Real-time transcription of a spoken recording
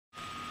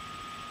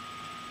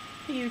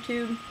Hey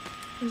YouTube.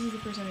 This is the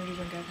first energy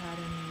drink I've had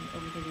in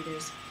over 30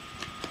 days.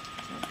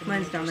 So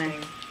Mine's down there.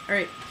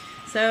 Alright,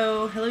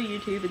 so hello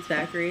YouTube, it's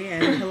Valkyrie,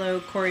 and hello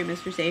Corey,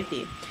 Mr.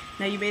 Safety.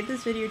 Now you made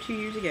this video 2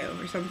 years ago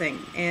or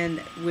something,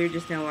 and we're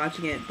just now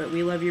watching it, but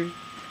we love your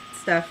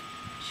stuff.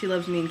 She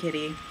loves me and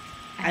Kitty.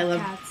 I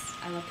love cats.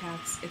 I love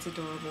cats. It's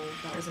adorable.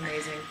 That was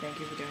amazing. Thank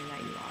you for doing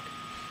that, you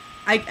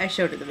rock. I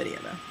showed her the video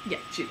though. Yeah,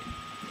 she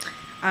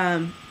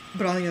did.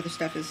 But all the other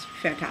stuff is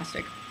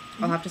fantastic.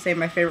 I'll have to say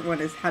my favorite one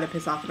is How to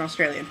Piss Off an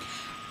Australian.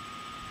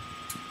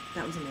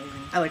 That was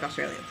amazing. I like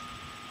Australians.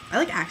 I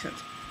like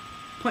accents.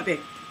 Point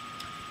being.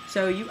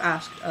 So you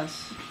asked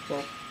us,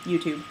 well,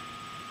 YouTube,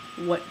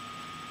 what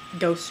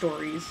ghost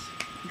stories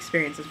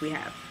experiences we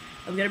have.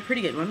 I've got a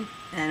pretty good one,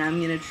 and I'm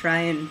going to try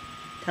and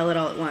tell it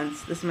all at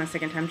once. This is my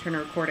second time trying to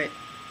record it.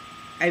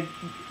 I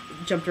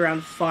jumped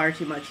around far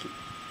too much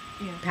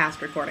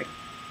past recording.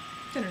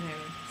 It's entertaining.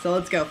 So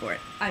let's go for it.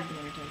 I've been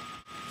entertained.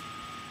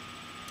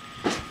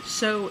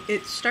 So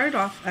it started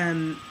off,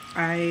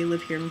 I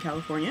live here in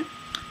California,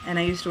 and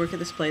I used to work at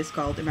this place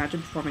called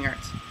Imagine Performing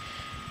Arts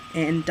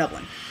in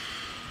Dublin.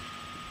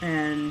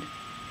 And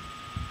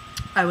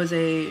I was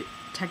a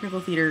technical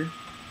theater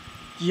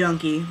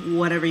junkie,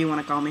 whatever you want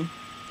to call me.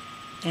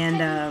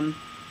 And,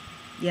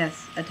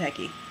 yes, a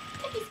techie.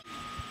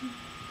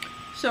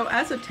 So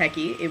as a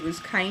techie, it was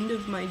kind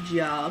of my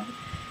job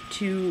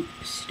to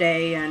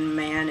stay and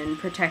man and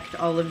protect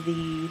all of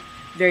the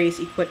various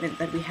equipment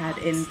that we had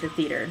in the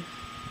theater.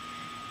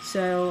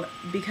 So,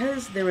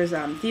 because there was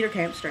theater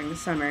camps during the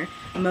summer,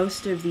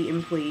 most of the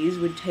employees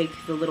would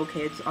take the little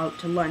kids out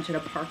to lunch at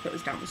a park that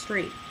was down the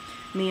street.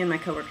 Me and my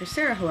coworker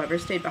Sarah, however,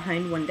 stayed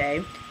behind one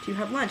day to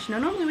have lunch. Now,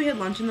 normally we had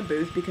lunch in the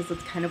booth because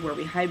that's kind of where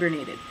we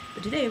hibernated,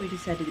 but today we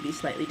decided to be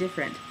slightly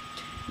different.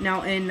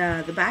 Now, in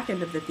the back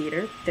end of the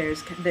theater,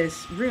 there's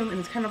this room, and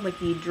it's kind of like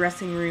the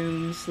dressing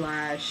room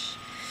slash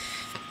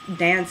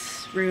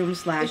dance room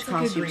slash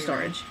costume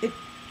storage.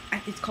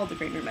 It's called the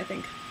green room, I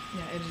think.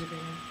 Yeah, it is a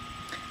green room.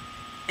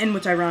 And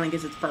what's ironic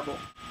is it's purple.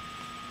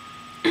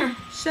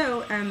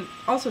 So,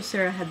 also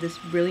Sarah had this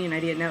brilliant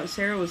idea. Now,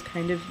 Sarah was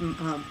kind of,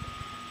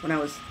 when I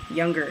was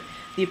younger,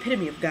 the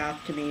epitome of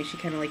goth to me. She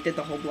kind of like did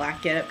the whole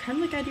black getup, kind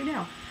of like I do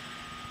now.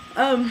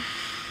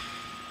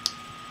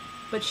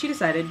 But she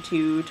decided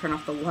to turn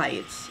off the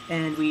lights,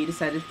 and we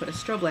decided to put a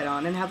strobe light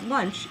on and have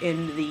lunch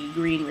in the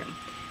green room,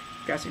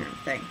 dressing room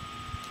thing.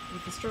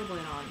 With the strobe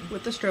light on.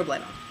 With the strobe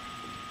light on.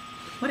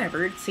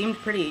 Whatever, it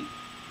seemed pretty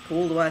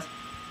cool to us.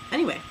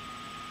 Anyway.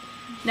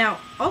 Now,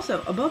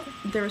 also, above,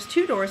 there was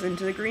 2 doors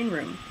into the green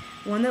room.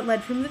 One that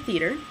led from the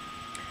theater,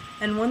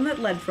 and one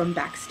that led from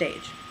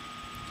backstage.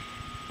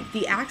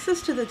 The access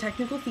to the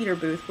technical theater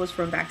booth was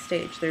from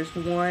backstage. There's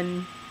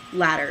one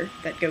ladder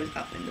that goes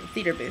up into the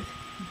theater booth.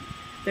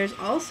 There's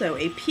also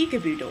a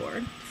peekaboo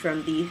door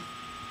from the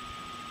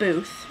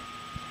booth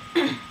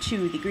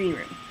to the green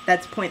room.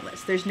 That's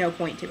pointless. There's no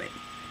point to it.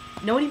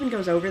 No one even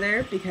goes over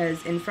there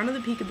because in front of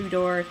the peekaboo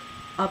door,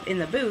 up in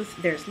the booth,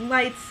 there's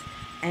lights,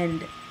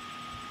 and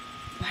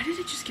why did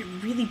it just get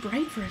really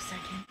bright for a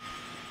second?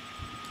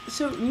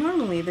 So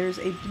normally there's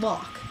a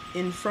block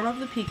in front of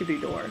the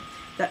peekaboo door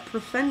that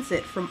prevents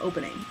it from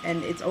opening,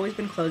 and it's always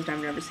been closed. I've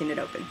never seen it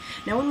open.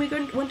 Now when we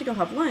went to go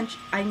have lunch,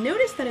 I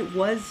noticed that it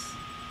was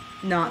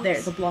not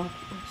there. The block,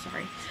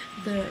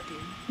 the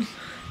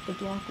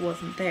block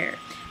wasn't there.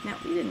 Now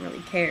we didn't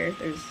really care.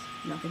 There's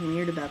nothing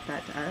weird about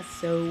that to us,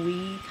 so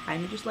we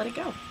kind of just let it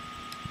go.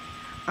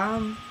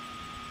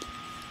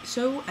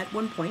 So at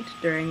one point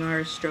during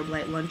our strobe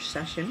light lunch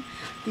session,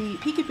 the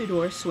peekaboo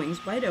door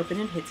swings wide open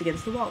and hits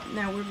against the wall.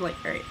 Now we're like,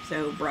 alright,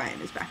 so Brian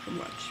is back from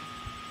lunch.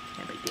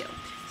 No big deal.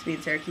 So me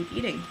and Sarah keep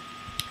eating.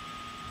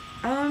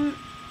 A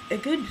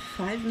good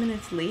 5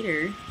 minutes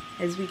later,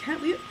 as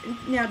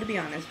now to be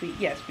honest, we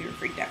were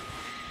freaked out.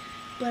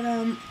 But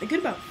a good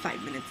about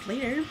 5 minutes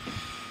later,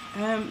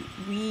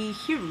 we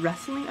hear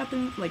rustling up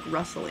in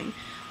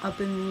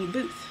the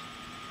booth.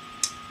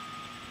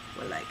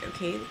 We're like,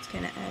 okay, that's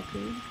kind of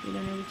awkward. We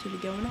don't know what's really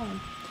going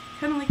on.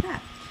 Kind of like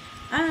that.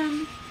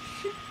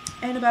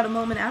 And about a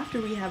moment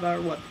after we have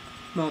our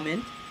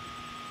moment,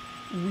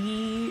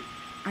 I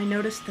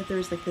noticed that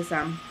there's like this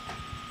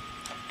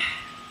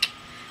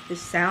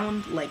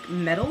sound like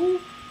metal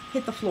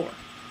hit the floor.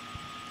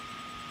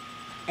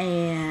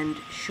 And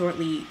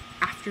shortly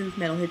after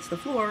metal hits the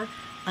floor,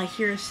 I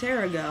hear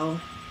Sarah go,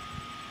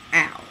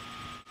 ow.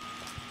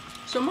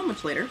 So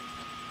moments later,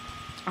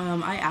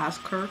 I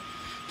ask her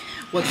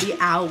what the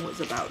owl was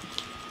about.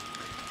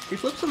 She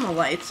flips on the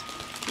lights,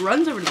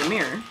 runs over to the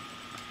mirror,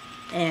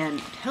 and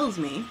tells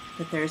me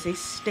that there's a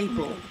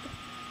staple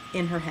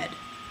in her head.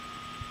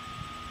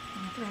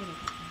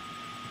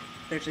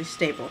 There's a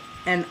staple,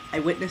 and I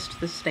witnessed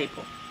the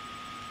staple.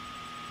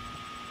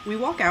 We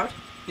walk out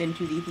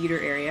into the theater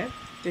area.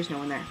 There's no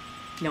one there.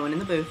 No one in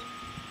the booth.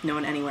 No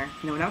one anywhere.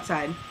 No one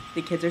outside.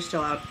 The kids are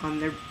still out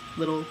on their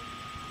little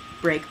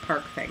break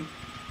park thing.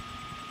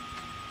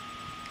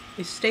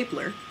 A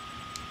stapler,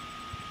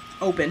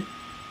 open,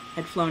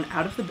 had flown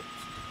out of the booth.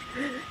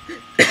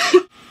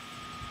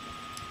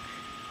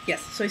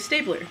 Yes, so a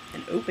stapler,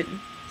 an open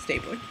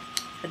stapler,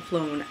 had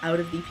flown out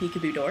of the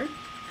peekaboo door,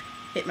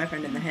 hit my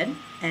friend in the head,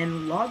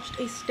 and lodged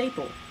a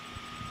staple.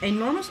 A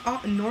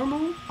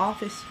normal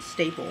office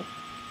staple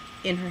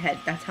in her head.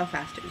 That's how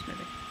fast it was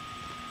moving.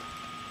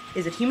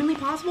 Is it humanly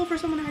possible for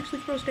someone to actually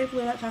throw a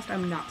stapler that fast?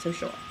 I'm not so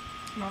sure.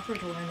 I'm not for her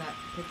to land that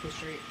quickly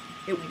straight.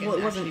 It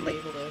wasn't like,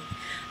 able to...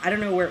 I don't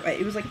know where,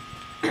 it was like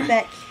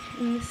back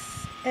in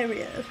this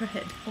area of her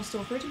head. Well,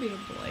 still, for her to be able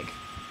to like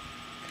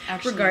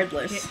actually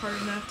regardless hit hard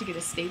enough to get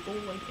a staple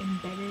like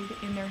embedded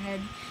in their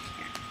head,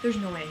 there's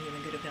no way a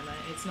human could have done that.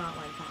 It's not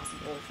like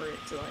possible for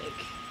it to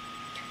like...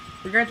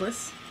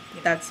 Regardless,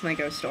 that's my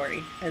ghost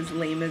story, as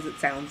lame as it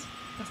sounds.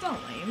 That's not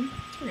lame.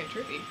 It's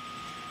freaking trippy.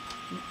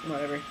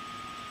 Whatever.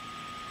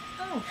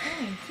 Oh,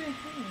 fine.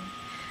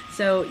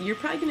 So, you're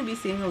probably going to be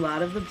seeing a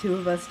lot of the two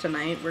of us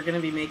tonight. We're going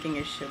to be making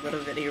a shitload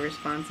of video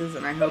responses,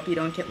 and I hope you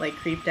don't get, like,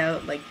 creeped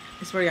out. Like,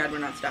 I swear to God, we're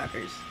not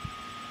stalkers.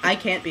 I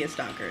can't be a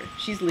stalker.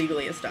 She's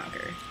legally a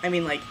stalker. I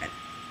mean, like...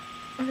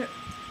 Okay.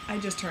 I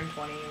just turned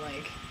 20,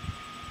 like,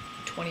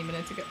 20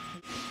 minutes ago.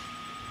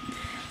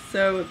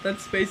 So,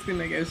 that's basically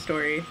my ghost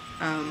story.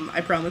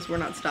 I promise we're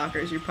not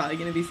stalkers. You're probably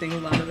going to be seeing a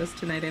lot of us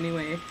tonight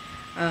anyway.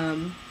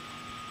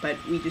 But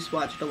we just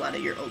watched a lot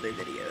of your older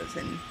videos,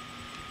 and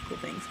cool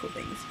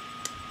things.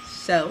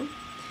 So,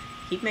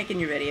 keep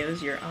making your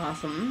videos, you're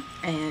awesome,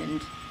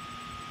 and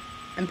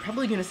I'm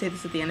probably going to say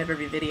this at the end of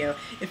every video.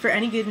 If for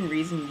any good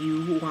reason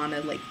you want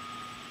to, like,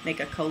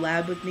 make a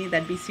collab with me,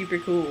 that'd be super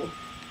cool.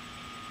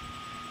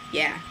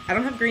 Yeah, I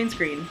don't have green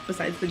screen,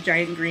 besides the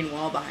giant green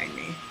wall behind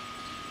me.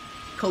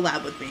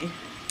 Collab with me.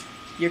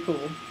 You're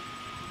cool.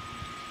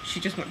 She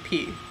just went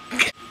pee.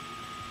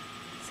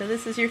 So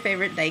this is your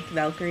favorite dyke,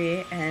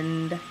 Valkyrie,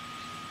 and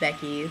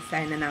Becky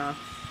signing off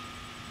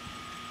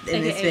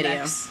in this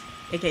video. Bex.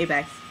 AKA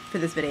Bex, for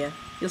this video.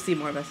 You'll see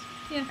more of us.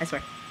 Yeah. I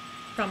swear.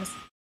 Promise.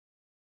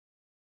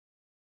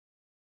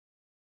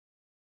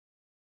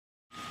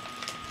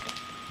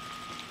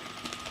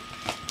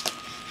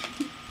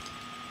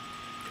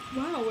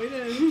 Wow, way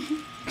to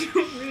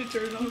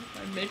turn it off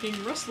by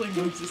making rustling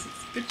noises.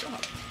 Good job.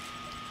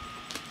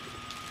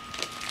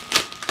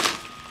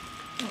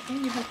 Oh,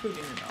 and you have food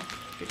in your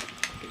mouth. Good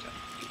job.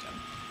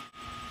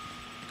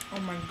 Oh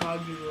my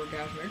God, you were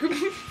orgasmic.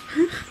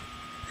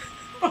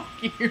 Fuck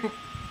you.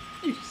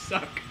 You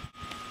suck.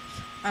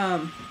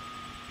 Oh,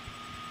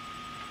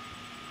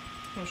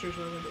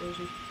 seriously, I went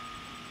delicious.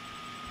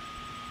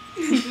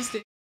 Just